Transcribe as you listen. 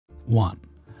1.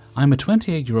 I'm a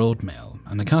 28-year-old male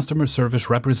and a customer service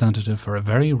representative for a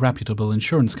very reputable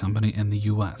insurance company in the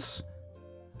US.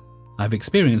 I've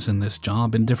experience in this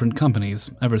job in different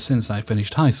companies ever since I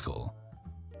finished high school.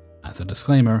 As a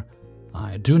disclaimer,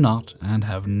 I do not and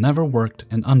have never worked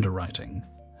in underwriting.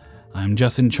 I'm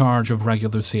just in charge of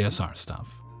regular CSR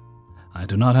stuff. I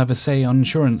do not have a say on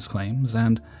insurance claims,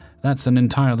 and that's an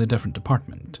entirely different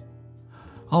department.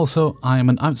 Also, I am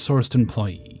an outsourced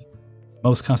employee.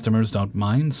 Most customers don't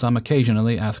mind, some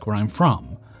occasionally ask where I'm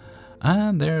from.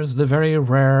 And there's the very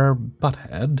rare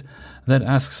butthead that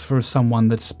asks for someone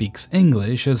that speaks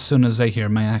English as soon as they hear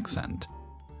my accent.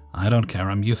 I don't care,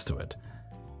 I'm used to it.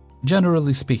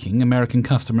 Generally speaking, American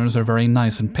customers are very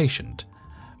nice and patient,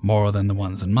 more than the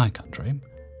ones in my country.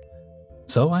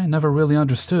 So I never really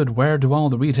understood where do all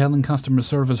the retail and customer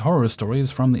service horror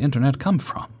stories from the internet come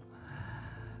from.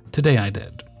 Today I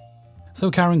did. So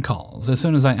Karen calls. As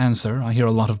soon as I answer, I hear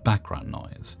a lot of background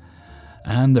noise.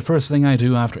 And the first thing I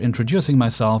do after introducing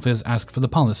myself is ask for the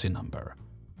policy number.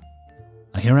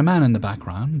 I hear a man in the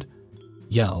background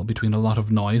yell between a lot of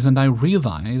noise, and I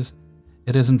realize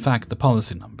it is in fact the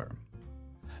policy number.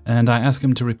 And I ask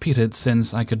him to repeat it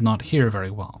since I could not hear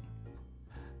very well.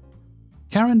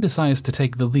 Karen decides to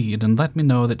take the lead and let me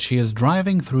know that she is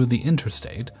driving through the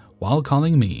interstate while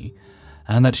calling me,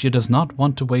 and that she does not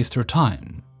want to waste her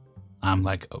time. I'm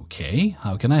like, okay,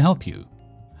 how can I help you?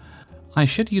 I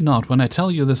shit you not when I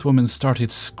tell you this woman started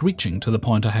screeching to the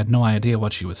point I had no idea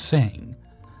what she was saying.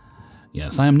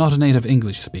 Yes, I am not a native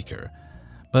English speaker,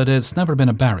 but it's never been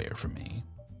a barrier for me.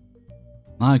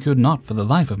 I could not for the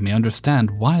life of me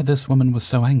understand why this woman was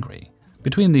so angry.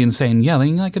 Between the insane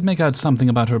yelling, I could make out something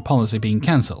about her policy being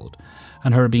cancelled,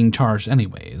 and her being charged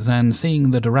anyways, and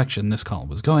seeing the direction this call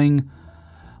was going,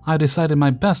 I decided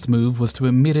my best move was to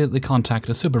immediately contact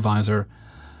a supervisor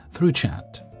through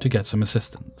chat to get some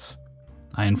assistance.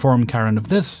 I inform Karen of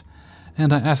this,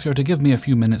 and I ask her to give me a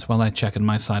few minutes while I check on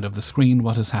my side of the screen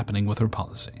what is happening with her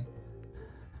policy.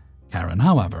 Karen,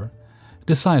 however,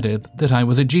 decided that I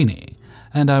was a genie,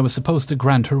 and I was supposed to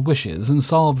grant her wishes and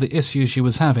solve the issue she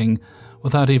was having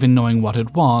without even knowing what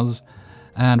it was,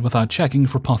 and without checking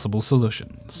for possible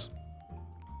solutions.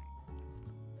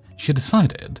 She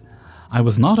decided I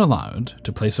was not allowed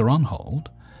to place her on hold,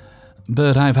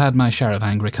 but I've had my share of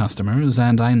angry customers,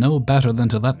 and I know better than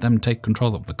to let them take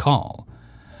control of the call.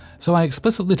 So I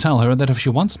explicitly tell her that if she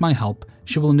wants my help,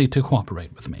 she will need to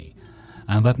cooperate with me,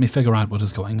 and let me figure out what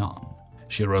is going on.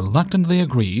 She reluctantly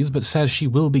agrees, but says she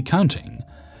will be counting,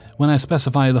 when I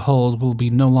specify the hold will be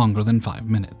no longer than 5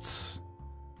 minutes.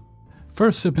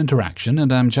 First soup interaction,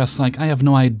 and I'm just like, I have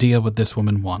no idea what this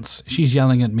woman wants. She's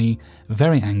yelling at me,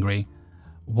 very angry.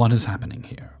 What is happening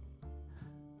here?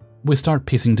 We start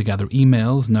piecing together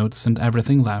emails, notes, and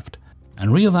everything left,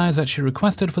 and realize that she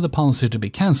requested for the policy to be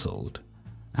cancelled,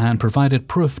 and provided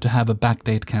proof to have a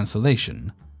backdate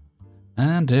cancellation.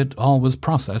 And it all was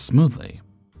processed smoothly.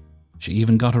 She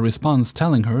even got a response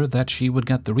telling her that she would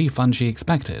get the refund she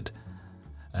expected,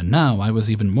 and now I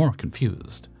was even more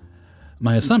confused.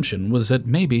 My assumption was that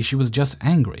maybe she was just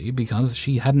angry because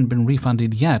she hadn't been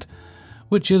refunded yet,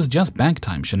 which is just bank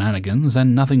time shenanigans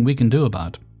and nothing we can do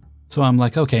about. So I'm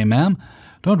like, okay, ma'am,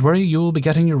 don't worry, you will be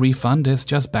getting your refund, it's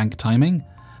just bank timing.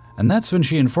 And that's when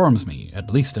she informs me,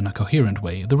 at least in a coherent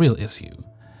way, the real issue.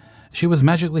 She was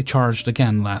magically charged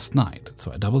again last night,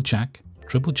 so I double-check,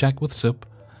 triple-check with Soup.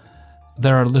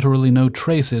 There are literally no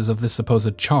traces of this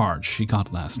supposed charge she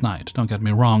got last night, don't get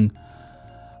me wrong.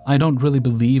 I don't really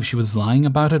believe she was lying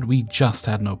about it, we just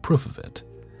had no proof of it.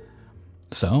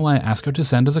 So I ask her to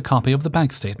send us a copy of the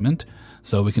bank statement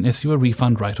so we can issue a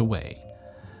refund right away.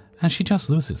 And she just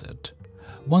loses it.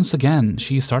 Once again,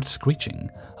 she starts screeching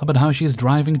about how she is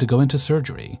driving to go into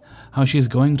surgery, how she is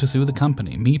going to sue the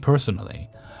company, me personally,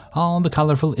 all the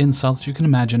colorful insults you can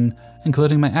imagine,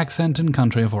 including my accent and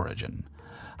country of origin,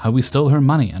 how we stole her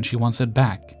money and she wants it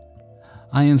back.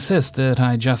 I insist that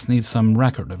I just need some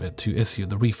record of it to issue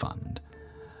the refund.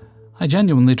 I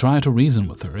genuinely try to reason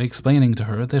with her, explaining to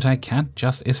her that I can't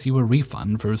just issue a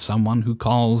refund for someone who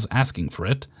calls asking for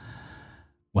it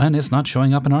when it's not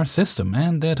showing up in our system,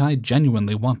 and that I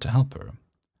genuinely want to help her.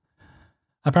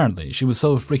 Apparently, she was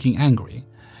so freaking angry,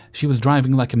 she was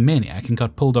driving like a maniac and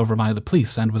got pulled over by the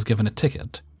police and was given a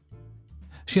ticket.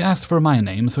 She asked for my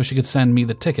name so she could send me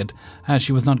the ticket, as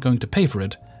she was not going to pay for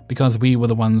it because we were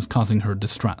the ones causing her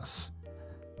distress.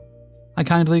 I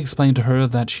kindly explained to her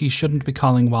that she shouldn't be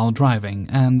calling while driving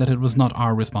and that it was not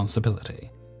our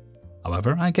responsibility.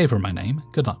 However, I gave her my name.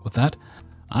 Good luck with that.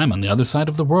 I'm on the other side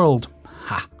of the world.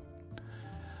 Ha!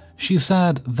 She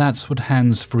said that's what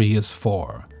hands-free is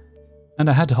for, and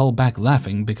I had to hold back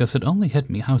laughing because it only hit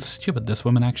me how stupid this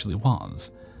woman actually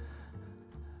was.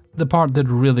 The part that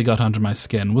really got under my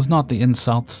skin was not the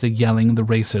insults, the yelling, the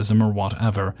racism, or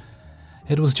whatever.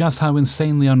 It was just how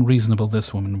insanely unreasonable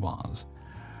this woman was.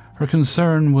 Her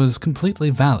concern was completely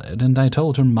valid, and I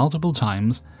told her multiple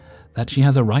times that she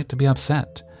has a right to be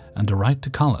upset and a right to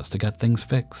call us to get things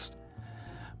fixed.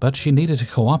 But she needed to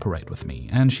cooperate with me,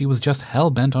 and she was just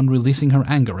hell-bent on releasing her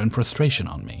anger and frustration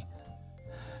on me.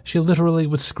 She literally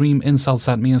would scream insults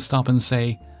at me and stop and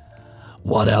say,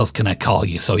 "What else can I call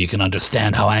you so you can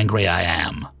understand how angry I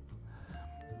am?"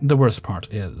 The worst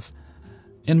part is,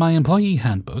 in my employee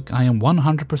handbook, I am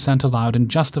 100% allowed and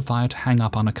justified to hang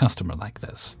up on a customer like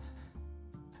this.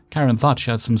 Karen thought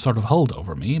she had some sort of hold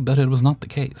over me, but it was not the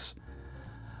case.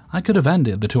 I could have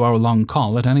ended the 2-hour-long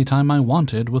call at any time I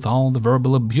wanted with all the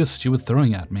verbal abuse she was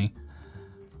throwing at me.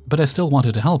 But I still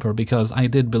wanted to help her because I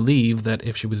did believe that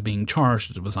if she was being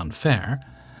charged it was unfair,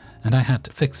 and I had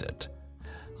to fix it.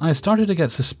 I started to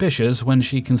get suspicious when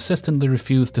she consistently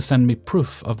refused to send me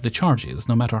proof of the charges,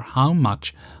 no matter how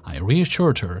much I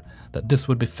reassured her that this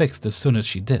would be fixed as soon as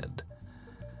she did.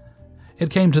 It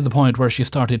came to the point where she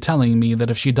started telling me that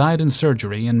if she died in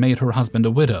surgery and made her husband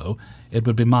a widow, it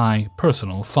would be my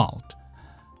personal fault.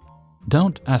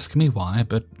 Don't ask me why,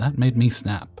 but that made me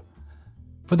snap.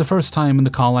 For the first time in the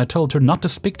call, I told her not to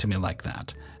speak to me like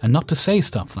that, and not to say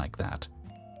stuff like that.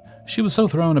 She was so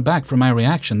thrown aback from my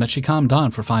reaction that she calmed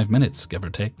down for 5 minutes, give or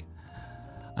take.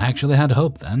 I actually had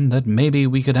hope then that maybe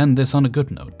we could end this on a good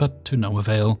note, but to no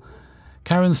avail.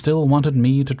 Karen still wanted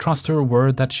me to trust her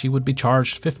word that she would be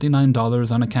charged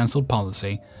 $59 on a cancelled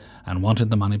policy and wanted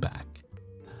the money back.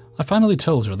 I finally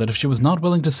told her that if she was not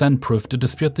willing to send proof to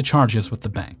dispute the charges with the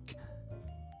bank.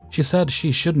 She said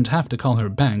she shouldn't have to call her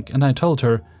bank, and I told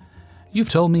her, "You've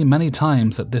told me many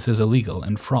times that this is illegal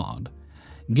and fraud.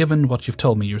 Given what you've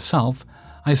told me yourself,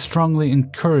 I strongly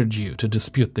encourage you to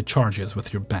dispute the charges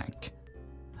with your bank."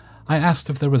 I asked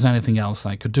if there was anything else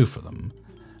I could do for them,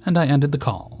 and I ended the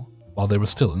call while they were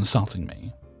still insulting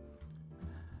me.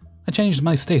 I changed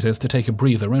my status to take a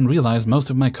breather and realized most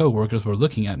of my co-workers were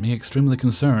looking at me extremely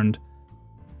concerned.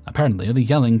 Apparently, the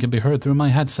yelling could be heard through my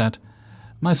headset.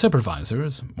 My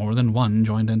supervisors, more than one,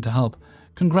 joined in to help,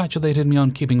 congratulated me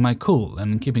on keeping my cool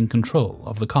and keeping control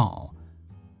of the call.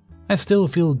 I still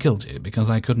feel guilty because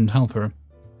I couldn't help her.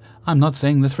 I'm not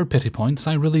saying this for pity points,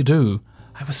 I really do.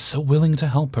 I was so willing to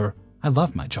help her. I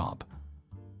love my job.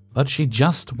 But she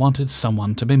just wanted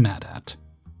someone to be mad at.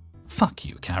 Fuck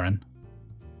you, Karen.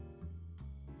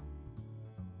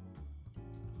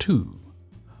 2.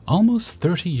 Almost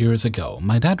 30 years ago,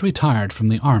 my dad retired from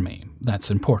the army.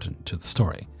 That's important to the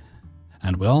story.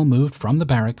 And we all moved from the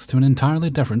barracks to an entirely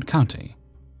different county.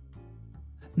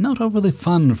 Not overly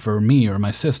fun for me or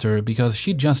my sister because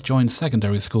she'd just joined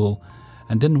secondary school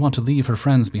and didn't want to leave her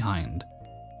friends behind.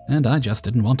 And I just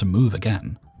didn't want to move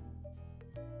again.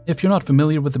 If you're not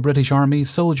familiar with the British Army,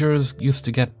 soldiers used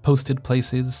to get posted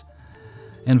places,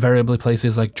 invariably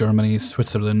places like Germany,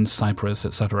 Switzerland, Cyprus,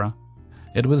 etc.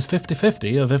 It was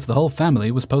 50-50 of if the whole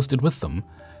family was posted with them,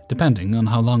 depending on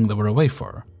how long they were away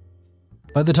for.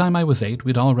 By the time I was 8,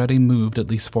 we'd already moved at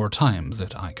least 4 times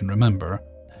that I can remember.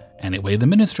 Anyway, the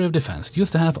Ministry of Defense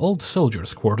used to have old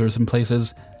soldiers' quarters in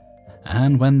places,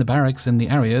 and when the barracks in the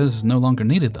areas no longer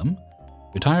needed them,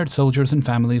 retired soldiers and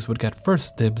families would get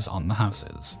first dibs on the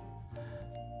houses.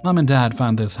 Mom and Dad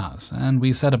found this house, and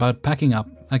we set about packing up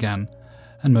again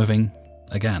and moving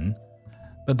again,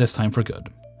 but this time for good.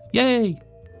 Yay!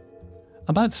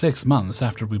 About 6 months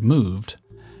after we moved,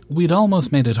 we'd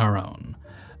almost made it our own,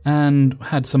 and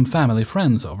had some family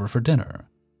friends over for dinner.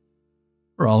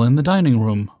 We're all in the dining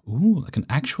room. Ooh, like an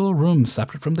actual room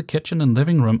separate from the kitchen and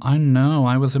living room. I know,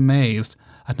 I was amazed.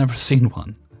 I'd never seen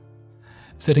one.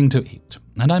 Sitting to eat,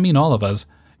 and I mean all of us,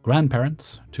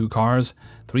 grandparents, 2 cars,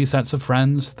 3 sets of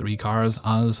friends, 3 cars,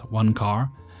 us, 1 car.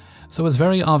 So it's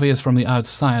very obvious from the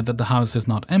outside that the house is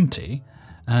not empty,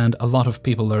 and a lot of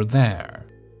people are there.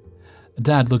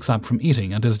 Dad looks up from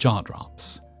eating and his jaw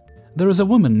drops. There is a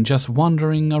woman just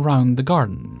wandering around the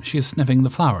garden. She's sniffing the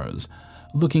flowers,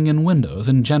 looking in windows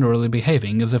and generally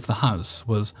behaving as if the house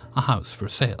was a house for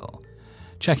sale,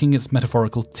 checking its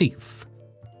metaphorical teeth.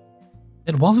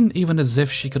 It wasn't even as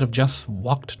if she could have just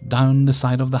walked down the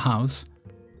side of the house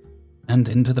and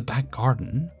into the back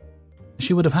garden.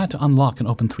 She would have had to unlock and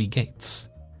open 3 gates.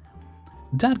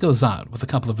 Dad goes out with a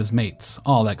couple of his mates,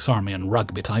 all ex-army and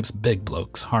rugby types, big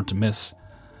blokes, hard to miss.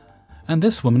 And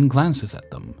this woman glances at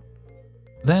them,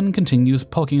 then continues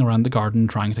poking around the garden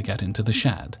trying to get into the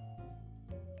shed.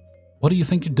 "What do you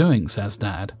think you're doing?" says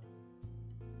Dad.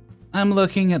 "I'm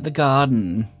looking at the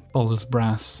garden," Bolus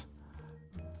brass.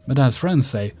 My dad's friends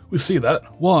say, "We see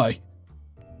that. Why?"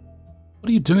 "What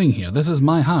are you doing here? This is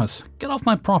my house. Get off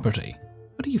my property.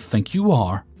 Who do you think you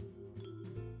are?"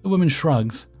 The woman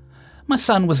shrugs. "My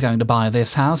son was going to buy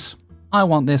this house. I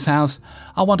want this house.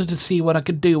 I wanted to see what I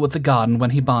could do with the garden when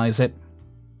he buys it."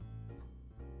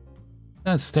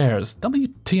 Dad stares.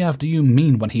 "WTF do you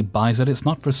mean when he buys it? It's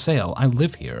not for sale. I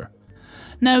live here."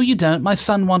 "No, you don't. My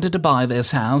son wanted to buy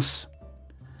this house."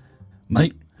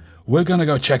 "Mate, we're gonna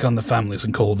go check on the families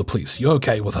and call the police. You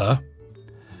okay with her?"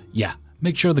 "Yeah,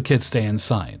 make sure the kids stay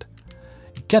inside."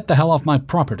 "Get the hell off my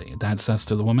property," Dad says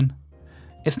to the woman.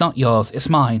 "It's not yours, it's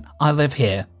mine. I live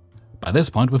here." By this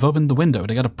point, we've opened the window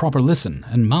to get a proper listen,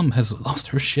 and Mum has lost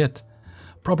her shit.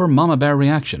 Proper mama bear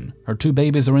reaction. Her 2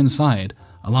 babies are inside,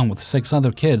 along with 6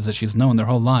 other kids that she's known their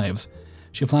whole lives.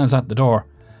 She flies out the door.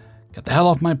 "Get the hell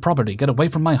off my property. Get away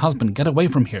from my husband. Get away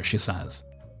from here," she says.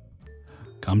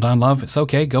 "Calm down, love. It's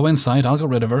okay. Go inside. I'll get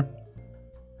rid of her."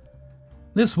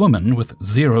 This woman, with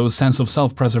 0 sense of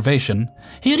self-preservation,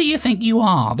 "Who do you think you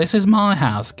are? This is my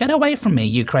house. Get away from me,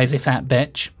 you crazy fat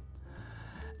bitch."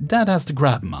 Dad has to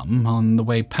grab Mum on the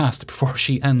way past before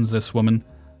she ends this woman.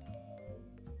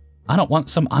 "I don't want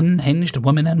some unhinged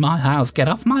woman in my house. Get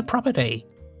off my property."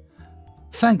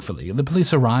 Thankfully, the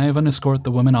police arrive and escort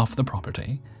the woman off the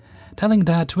property, telling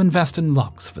Dad to invest in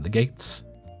locks for the gates.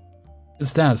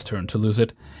 It's Dad's turn to lose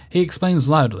it. He explains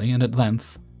loudly and at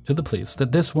length to the police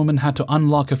that this woman had to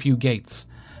unlock a few gates,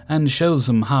 and shows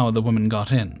them how the woman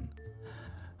got in.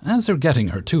 As they're getting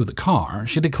her to the car,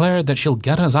 she declared that she'll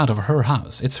get us out of her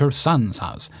house. It's her son's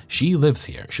house. She lives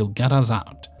here. She'll get us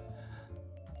out.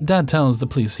 Dad tells the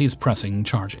police he's pressing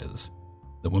charges.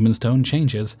 The woman's tone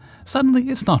changes. Suddenly,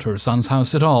 it's not her son's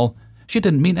house at all. She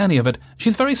didn't mean any of it.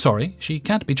 She's very sorry. She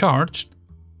can't be charged.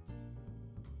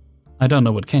 I don't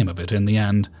know what came of it in the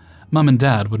end. Mum and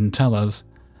Dad wouldn't tell us.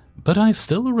 But I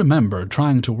still remember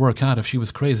trying to work out if she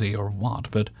was crazy or what.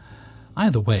 But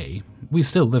either way, we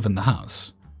still live in the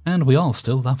house. And we all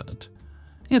still love it.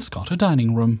 It's got a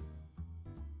dining room.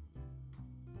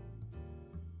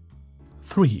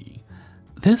 3.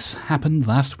 This happened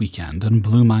last weekend and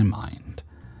blew my mind.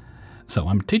 So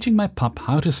I'm teaching my pup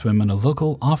how to swim in a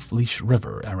local off-leash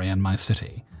river area in my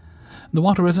city. The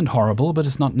water isn't horrible, but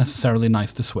it's not necessarily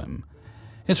nice to swim.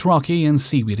 It's rocky and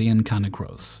seaweedy and kinda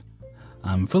gross.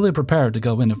 I'm fully prepared to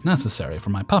go in if necessary for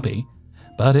my puppy,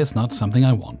 but it's not something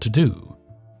I want to do.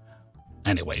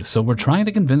 Anyway, so we're trying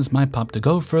to convince my pup to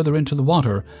go further into the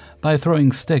water by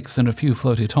throwing sticks and a few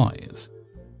floaty toys.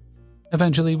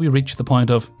 Eventually, we reach the point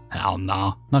of, "Hell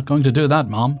nah, not going to do that,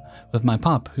 Mom," with my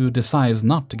pup, who decides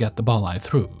not to get the ball I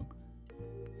threw.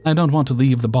 I don't want to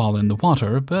leave the ball in the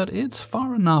water, but it's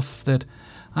far enough that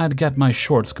I'd get my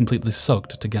shorts completely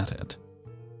soaked to get it.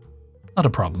 Not a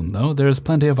problem, though. There's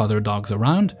plenty of other dogs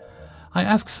around. I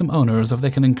ask some owners if they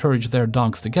can encourage their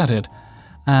dogs to get it,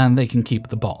 and they can keep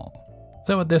the ball.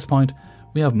 So at this point,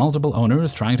 we have multiple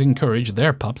owners trying to encourage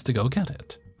their pups to go get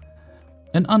it.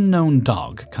 An unknown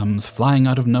dog comes flying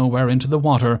out of nowhere into the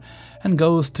water and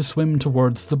goes to swim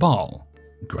towards the ball.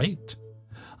 Great.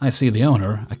 I see the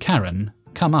owner, a Karen,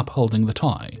 come up holding the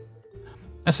toy.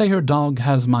 I say her dog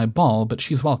has my ball, but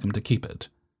she's welcome to keep it.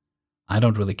 I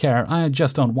don't really care, I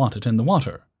just don't want it in the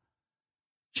water.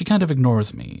 She kind of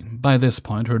ignores me. By this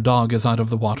point, her dog is out of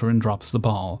the water and drops the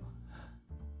ball.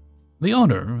 The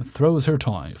owner throws her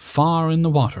toy far in the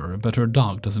water, but her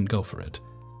dog doesn't go for it.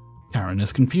 Karen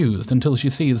is confused until she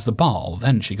sees the ball,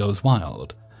 then she goes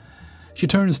wild. She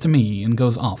turns to me and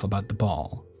goes off about the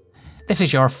ball. "This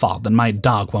is your fault that my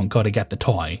dog won't go to get the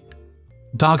toy.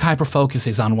 Dog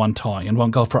hyperfocuses on one toy and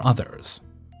won't go for others."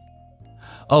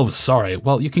 "Oh, sorry.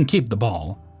 Well, you can keep the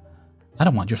ball." "I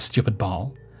don't want your stupid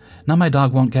ball. Now my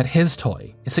dog won't get his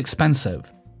toy. It's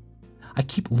expensive. I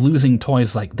keep losing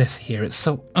toys like this here. It's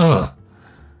so ugh."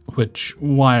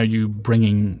 Why are you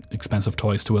bringing expensive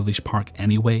toys to a leash park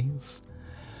anyways?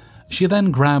 She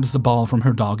then grabs the ball from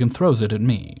her dog and throws it at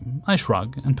me. I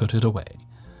shrug and put it away.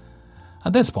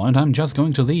 At this point, I'm just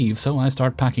going to leave, so I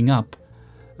start packing up.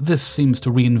 This seems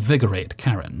to reinvigorate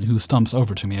Karen, who stomps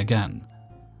over to me again.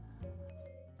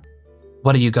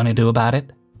 "What are you going to do about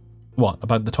it?" "What,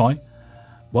 about the toy?"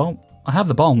 "Well, I have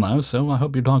the ball now, so I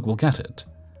hope your dog will get it.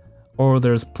 Or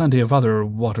there's plenty of other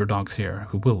water dogs here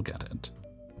who will get it."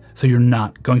 "So you're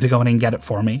not going to go in and get it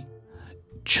for me?"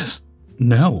 "Just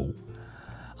no.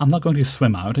 I'm not going to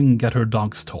swim out and get her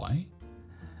dog's toy."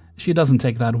 She doesn't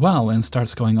take that well and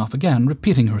starts going off again,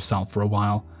 repeating herself for a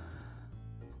while.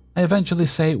 I eventually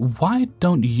say, "Why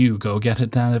don't you go get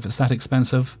it then if it's that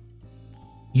expensive?"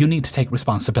 "You need to take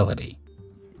responsibility."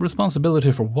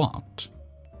 "Responsibility for what?"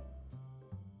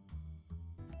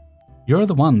 You're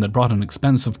the one that brought an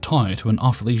expensive toy to an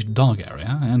off-leash dog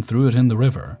area and threw it in the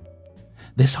river.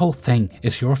 This whole thing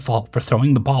is your fault for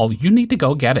throwing the ball. You need to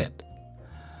go get it.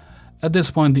 At this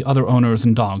point, the other owners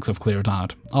and dogs have cleared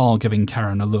out, all giving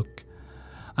Karen a look.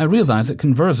 I realize that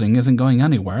conversing isn't going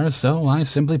anywhere, so I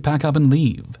simply pack up and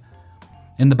leave.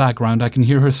 In the background, I can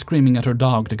hear her screaming at her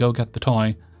dog to go get the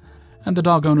toy, and the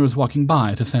dog owners walking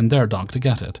by to send their dog to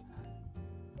get it.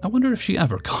 I wonder if she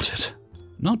ever got it.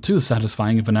 Not too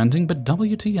satisfying of an ending, but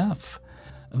WTF.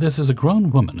 This is a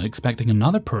grown woman expecting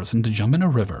another person to jump in a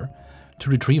river to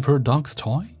retrieve her dog's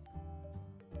toy?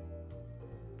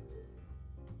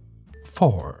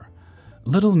 4.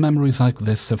 Little memories like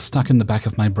this have stuck in the back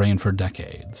of my brain for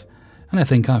decades, and I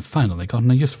think I've finally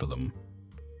gotten a use for them.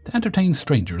 To entertain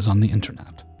strangers on the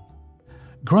internet.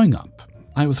 Growing up,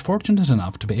 I was fortunate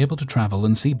enough to be able to travel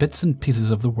and see bits and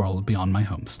pieces of the world beyond my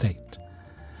home state.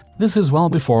 This is well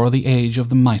before the age of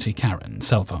the mighty Karen,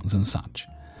 cell phones and such.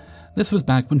 This was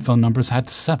back when phone numbers had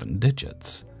 7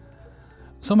 digits.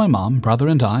 So my mom, brother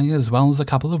and I, as well as a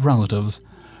couple of relatives,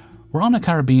 were on a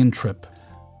Caribbean trip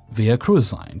via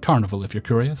cruise line, Carnival if you're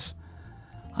curious.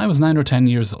 I was 9 or 10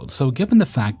 years old, so given the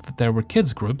fact that there were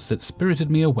kids groups that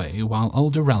spirited me away while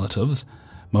older relatives,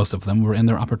 most of them were in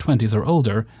their upper 20s or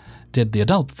older, did the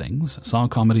adult things, saw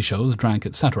comedy shows, drank,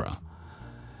 etc.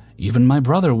 Even my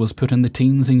brother was put in the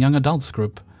teens and young adults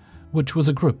group, which was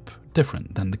a group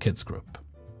different than the kids group.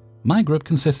 My group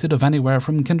consisted of anywhere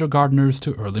from kindergartners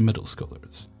to early middle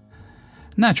schoolers.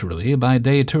 Naturally, by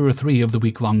day 2 or 3 of the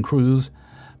week-long cruise,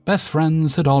 best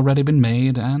friends had already been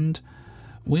made, and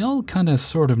we all kinda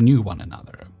sort of knew one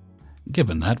another.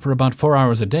 Given that for about 4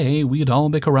 hours a day, we'd all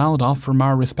be corralled off from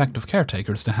our respective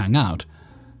caretakers to hang out.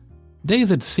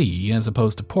 Days at sea, as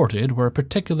opposed to ported, were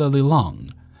particularly long,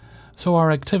 so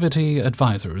our activity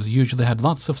advisors usually had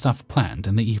lots of stuff planned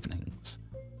in the evenings.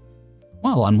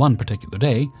 Well, on one particular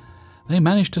day, they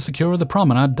managed to secure the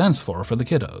promenade dance floor for the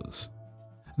kiddos.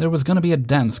 There was going to be a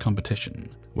dance competition,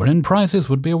 wherein prizes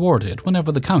would be awarded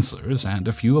whenever the counselors and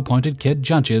a few appointed kid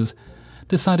judges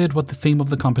decided what the theme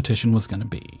of the competition was going to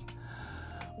be.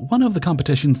 One of the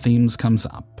competition themes comes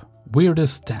up,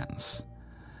 weirdest dance.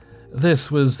 This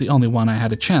was the only one I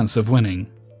had a chance of winning.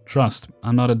 Trust,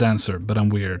 I'm not a dancer, but I'm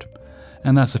weird,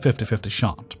 and that's a 50-50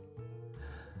 shot.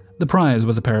 The prize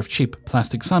was a pair of cheap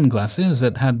plastic sunglasses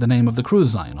that had the name of the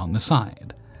cruise line on the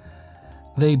side.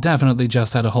 They definitely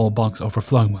just had a whole box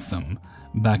overflowing with them,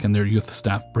 back in their youth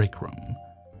staff break room.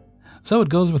 So it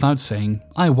goes without saying,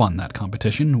 I won that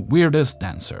competition, weirdest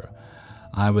dancer.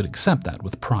 I would accept that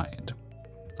with pride.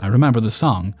 I remember the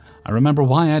song, I remember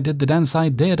why I did the dance I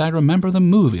did, I remember the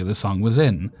movie the song was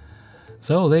in.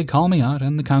 So they call me out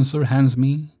and the counselor hands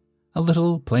me a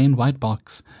little plain white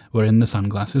box wherein the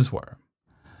sunglasses were.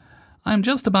 I'm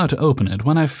just about to open it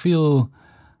when I feel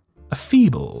a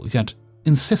feeble yet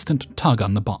insistent tug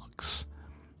on the box.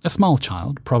 A small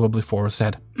child, probably 4,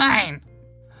 said, "Mine!"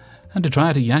 and to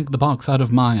try to yank the box out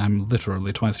of my, I'm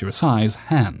literally twice your size,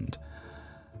 hand.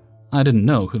 I didn't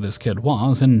know who this kid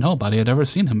was, and nobody had ever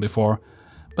seen him before,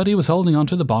 but he was holding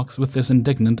onto the box with this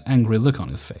indignant, angry look on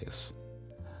his face.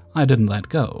 I didn't let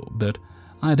go, but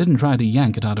I didn't try to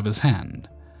yank it out of his hand.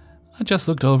 I just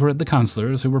looked over at the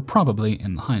counselors who were probably,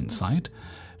 in hindsight,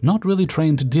 not really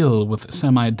trained to deal with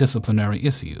semi-disciplinary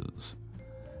issues.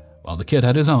 Well, the kid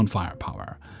had his own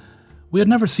firepower. We had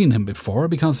never seen him before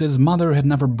because his mother had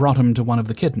never brought him to one of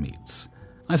the kid meets.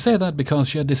 I say that because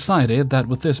she had decided that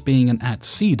with this being an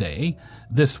at-sea day,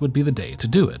 this would be the day to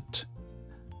do it.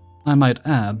 I might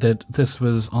add that this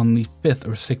was on the 5th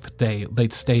or 6th day,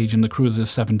 late stage in the cruise's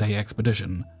 7-day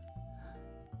expedition.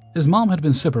 His mom had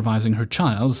been supervising her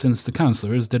child since the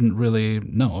counselors didn't really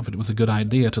know if it was a good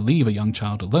idea to leave a young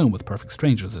child alone with perfect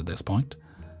strangers at this point.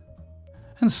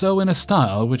 And so, in a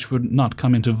style which would not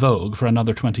come into vogue for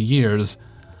another 20 years,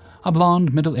 a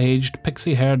blonde, middle-aged,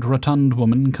 pixie-haired, rotund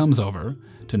woman comes over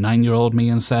to 9-year-old me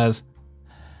and says,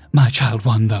 "My child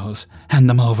won those. Hand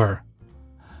them over."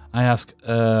 I ask,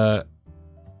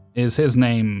 is his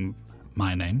name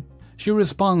my name? She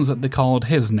responds that they called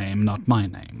his name, not my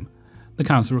name. The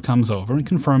counselor comes over and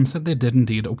confirms that they did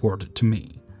indeed award it to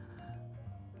me.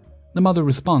 The mother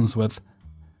responds with,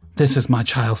 "This is my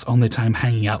child's only time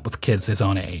hanging out with kids his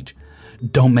own age.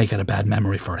 Don't make it a bad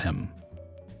memory for him."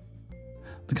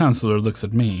 The counselor looks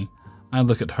at me. I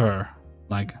look at her,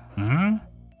 like, huh?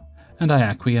 And I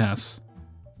acquiesce.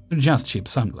 They're just cheap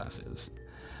sunglasses.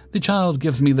 The child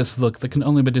gives me this look that can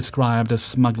only be described as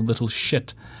smug little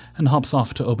shit and hops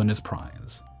off to open his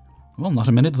prize. Well, not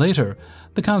a minute later,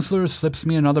 the counselor slips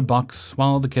me another box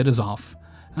while the kid is off,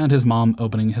 and his mom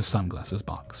opening his sunglasses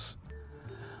box.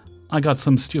 I got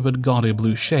some stupid gaudy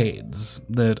blue shades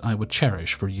that I would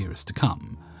cherish for years to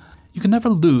come. You can never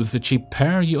lose a cheap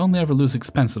pair, you only ever lose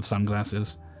expensive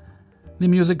sunglasses. The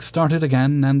music started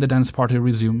again and the dance party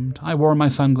resumed. I wore my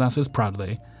sunglasses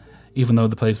proudly, even though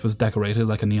the place was decorated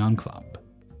like a neon club.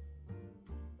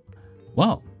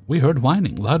 Well, we heard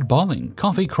whining, loud bawling,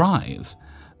 coffee cries,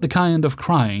 the kind of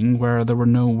crying where there were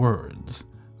no words,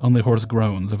 only hoarse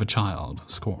groans of a child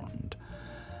scorned.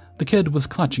 The kid was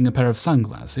clutching a pair of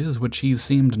sunglasses, which he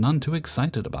seemed none too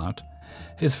excited about.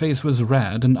 His face was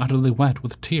red and utterly wet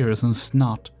with tears and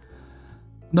snot.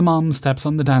 The mom steps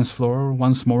on the dance floor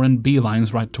once more and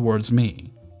beelines right towards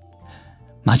me.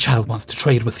 "My child wants to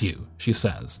trade with you," she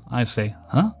says. I say,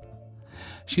 "Huh?"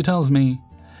 She tells me,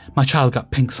 "My child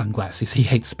got pink sunglasses. He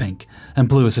hates pink, and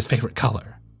blue is his favorite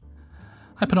color."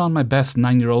 I put on my best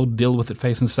 9-year-old deal-with-it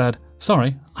face and said,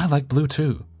 "Sorry, I like blue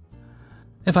too."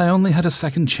 If I only had a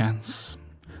second chance.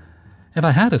 If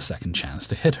I had a second chance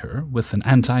to hit her with an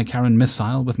anti-Karen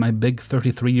missile with my big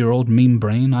 33-year-old meme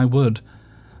brain, I would.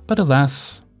 But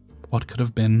alas, what could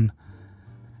have been?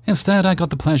 Instead, I got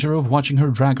the pleasure of watching her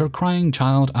drag her crying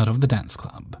child out of the dance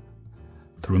club.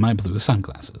 Through my blue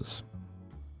sunglasses.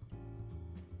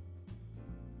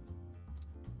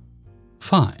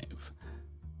 5.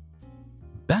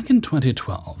 Back in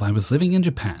 2012, I was living in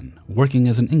Japan, working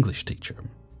as an English teacher.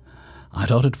 I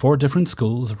taught at 4 different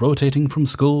schools, rotating from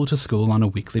school to school on a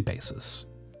weekly basis.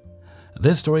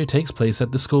 This story takes place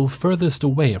at the school furthest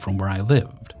away from where I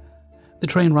lived. The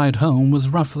train ride home was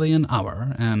roughly an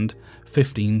hour and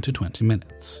 15 to 20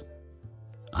 minutes.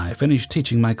 I finished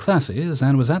teaching my classes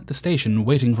and was at the station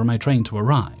waiting for my train to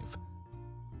arrive.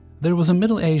 There was a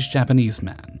middle-aged Japanese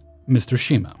man, Mr.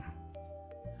 Shima.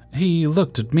 He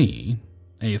looked at me,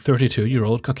 a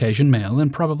 32-year-old Caucasian male,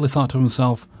 and probably thought to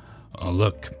himself, "Oh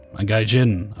look, a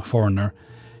gaijin, a foreigner.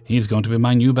 He's going to be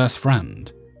my new best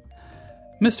friend."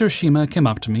 Mr. Shima came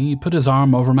up to me, put his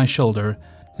arm over my shoulder,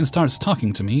 and starts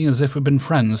talking to me as if we'd been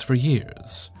friends for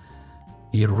years.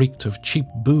 He reeked of cheap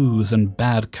booze and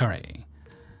bad curry.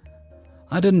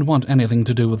 I didn't want anything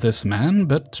to do with this man,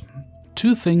 but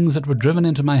 2 things that were driven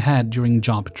into my head during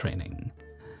job training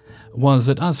was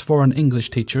that us foreign English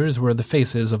teachers were the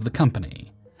faces of the company,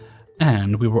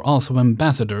 and we were also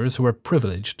ambassadors who were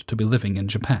privileged to be living in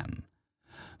Japan.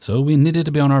 So we needed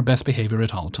to be on our best behavior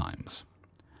at all times.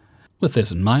 With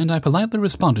this in mind, I politely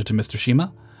responded to Mr.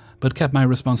 Shima, but kept my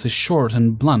responses short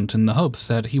and blunt in the hopes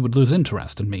that he would lose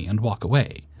interest in me and walk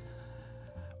away.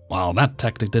 Well, that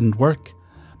tactic didn't work.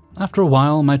 After a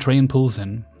while, my train pulls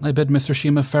in. I bid Mr.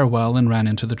 Shima farewell and ran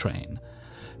into the train,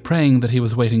 praying that he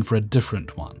was waiting for a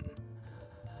different one.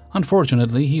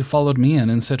 Unfortunately, he followed me in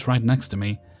and sits right next to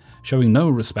me, showing no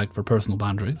respect for personal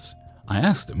boundaries. I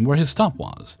asked him where his stop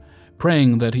was,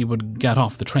 praying that he would get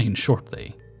off the train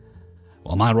shortly.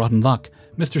 Well, my rotten luck,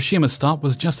 Mr. Shima's stop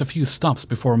was just a few stops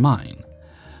before mine,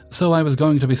 so I was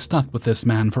going to be stuck with this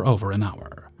man for over an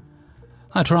hour.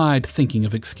 I tried thinking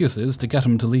of excuses to get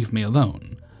him to leave me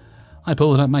alone. I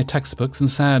pulled out my textbooks and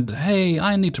said, "Hey,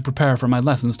 I need to prepare for my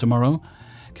lessons tomorrow.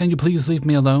 Can you please leave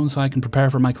me alone so I can prepare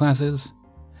for my classes?"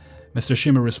 Mr.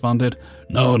 Shima responded,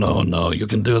 No, you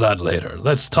can do that later.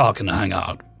 Let's talk and hang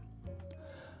out."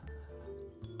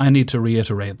 I need to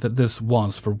reiterate that this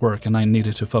was for work and I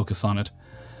needed to focus on it.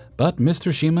 But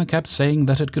Mr. Shima kept saying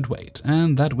that it could wait,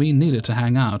 and that we needed to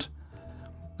hang out.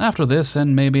 After this,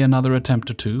 and maybe another attempt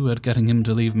or 2 at getting him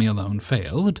to leave me alone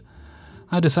failed,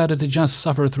 I decided to just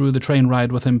suffer through the train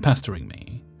ride with him pestering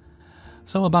me.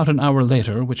 So about an hour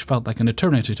later, which felt like an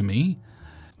eternity to me,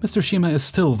 Mr. Shima is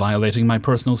still violating my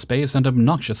personal space and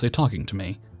obnoxiously talking to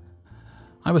me.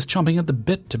 I was chomping at the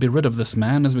bit to be rid of this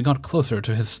man as we got closer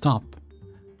to his stop.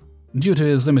 Due to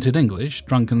his limited English,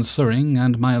 drunken slurring,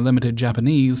 and my limited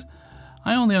Japanese,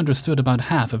 I only understood about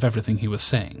half of everything he was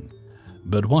saying.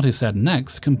 But what he said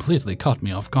next completely caught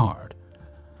me off guard.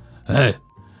 "Hey,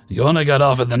 you wanna get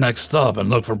off at the next stop and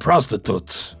look for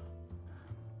prostitutes?"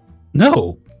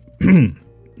 No!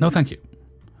 No, thank you.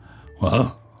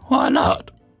 "Well, why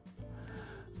not?"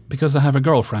 Because I have a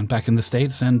girlfriend back in the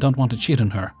States and don't want to cheat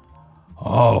on her.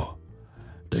 "Oh,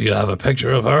 do you have a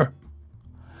picture of her?"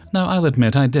 No, I'll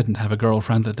admit I didn't have a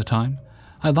girlfriend at the time.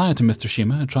 I lied to Mr.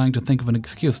 Shima, trying to think of an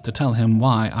excuse to tell him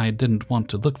why I didn't want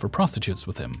to look for prostitutes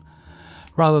with him,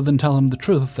 rather than tell him the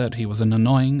truth that he was an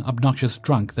annoying, obnoxious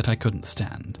drunk that I couldn't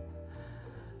stand.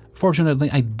 Fortunately,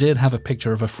 I did have a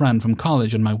picture of a friend from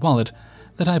college in my wallet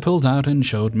that I pulled out and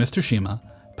showed Mr. Shima,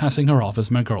 passing her off as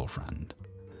my girlfriend.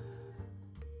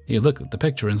 He looked at the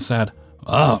picture and said,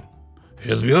 "Wow,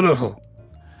 she's beautiful.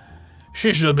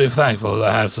 She should be thankful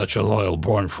to have such a loyal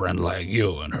born friend like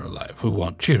you in her life who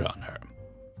won't cheat on her.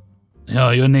 You know,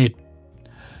 you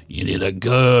You need a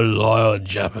good, loyal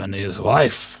Japanese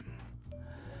wife.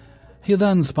 He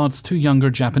then spots 2 younger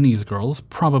Japanese girls,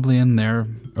 probably in their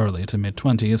early to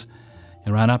mid-20s.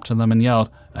 He ran up to them and yelled,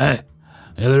 Hey,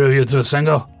 either of you two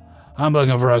single? I'm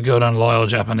looking for a good and loyal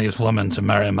Japanese woman to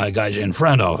marry my gaijin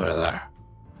friend over there.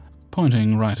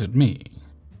 Pointing right at me.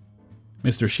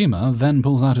 Mr. Shima then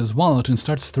pulls out his wallet and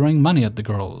starts throwing money at the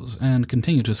girls, and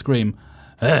continue to scream,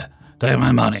 Hey, take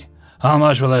my money. How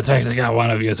much will it take to get one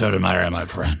of you two to marry my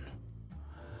friend?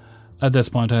 At this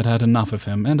point, I'd had enough of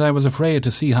him, and I was afraid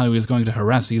to see how he was going to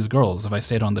harass these girls if I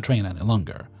stayed on the train any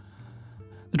longer.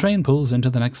 The train pulls into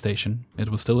the next station. It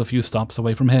was still a few stops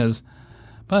away from his,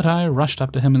 but I rushed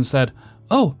up to him and said,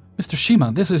 Oh, Mr.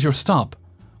 Shima, this is your stop.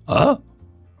 Oh?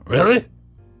 Really?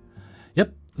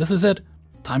 Yep, this is it.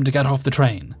 Time to get off the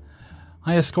train.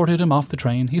 I escorted him off the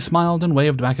train. He smiled and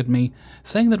waved back at me,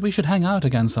 saying that we should hang out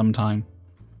again sometime.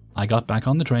 I got back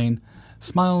on the train,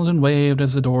 smiled and waved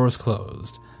as the doors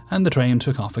closed, and the train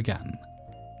took off again.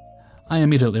 I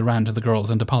immediately ran to the girls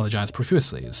and apologized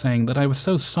profusely, saying that I was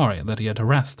so sorry that he had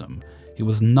harassed them. He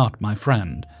was not my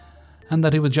friend, and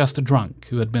that he was just a drunk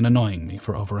who had been annoying me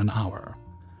for over an hour.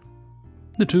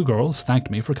 The 2 girls thanked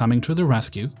me for coming to their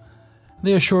rescue.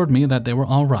 They assured me that they were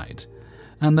all right,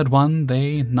 and that 1,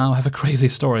 they now have a crazy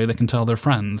story they can tell their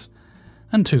friends,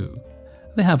 and 2,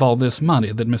 they have all this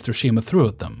money that Mr. Shima threw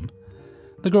at them.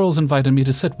 The girls invited me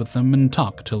to sit with them and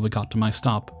talk till we got to my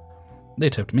stop. They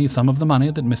tipped me some of the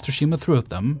money that Mr. Shima threw at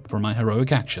them for my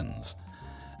heroic actions,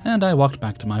 and I walked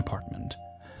back to my apartment.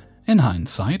 In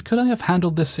hindsight, could I have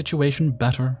handled this situation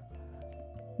better?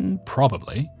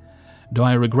 Probably. Do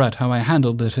I regret how I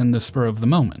handled it in the spur of the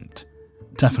moment?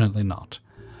 Definitely not.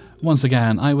 Once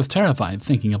again, I was terrified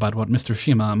thinking about what Mr.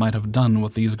 Shima might have done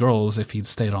with these girls if he'd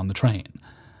stayed on the train.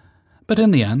 But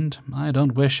in the end, I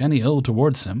don't wish any ill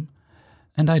towards him,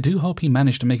 and I do hope he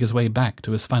managed to make his way back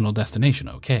to his final destination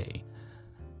okay.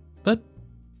 But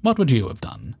what would you have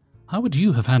done? How would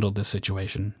you have handled this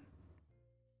situation?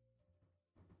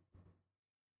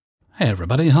 Hey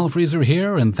everybody, Hellfreezer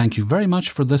here, and thank you very much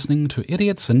for listening to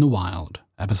Idiots in the Wild,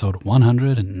 episode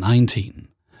 119.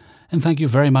 And thank you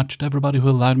very much to everybody who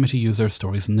allowed me to use their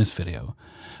stories in this video.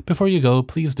 Before you go,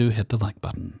 please do hit the like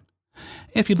button.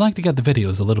 If you'd like to get the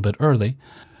videos a little bit early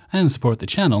and support the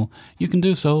channel, you can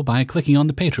do so by clicking on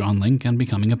the Patreon link and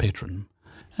becoming a patron.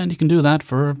 And you can do that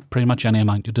for pretty much any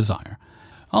amount you desire.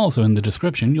 Also in the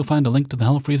description, you'll find a link to the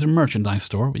Hellfreezer merchandise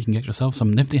store where you can get yourself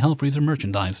some nifty Hellfreezer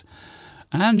merchandise.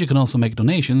 And you can also make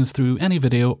donations through any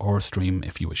video or stream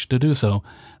if you wish to do so.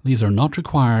 These are not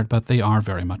required, but they are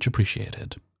very much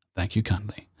appreciated. Thank you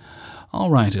kindly.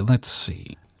 Alrighty, let's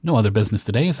see. No other business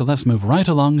today, so let's move right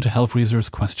along to Hellfreezer's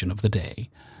question of the day.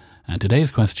 And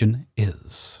today's question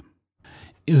is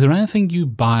there anything you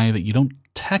buy that you don't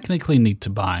technically need to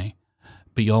buy,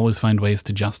 but you always find ways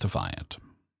to justify it?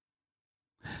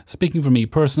 Speaking for me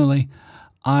personally,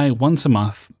 I once a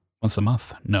month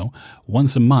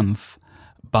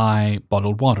buy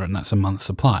bottled water, and that's a month's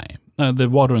supply. The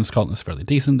water in Scotland is fairly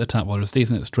decent, the tap water is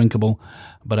decent, it's drinkable,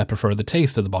 but I prefer the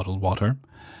taste of the bottled water.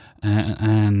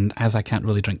 And as I can't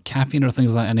really drink caffeine or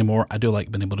things like that anymore, I do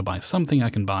like being able to buy something I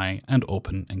can buy and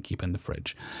open and keep in the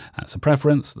fridge. That's a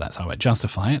preference, that's how I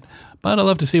justify it, but I'd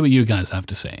love to see what you guys have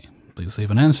to say. Please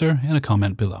leave an answer in a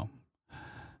comment below.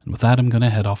 And with that, I'm going to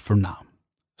head off for now.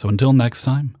 So until next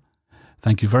time,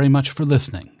 thank you very much for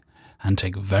listening, and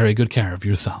take very good care of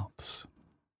yourselves.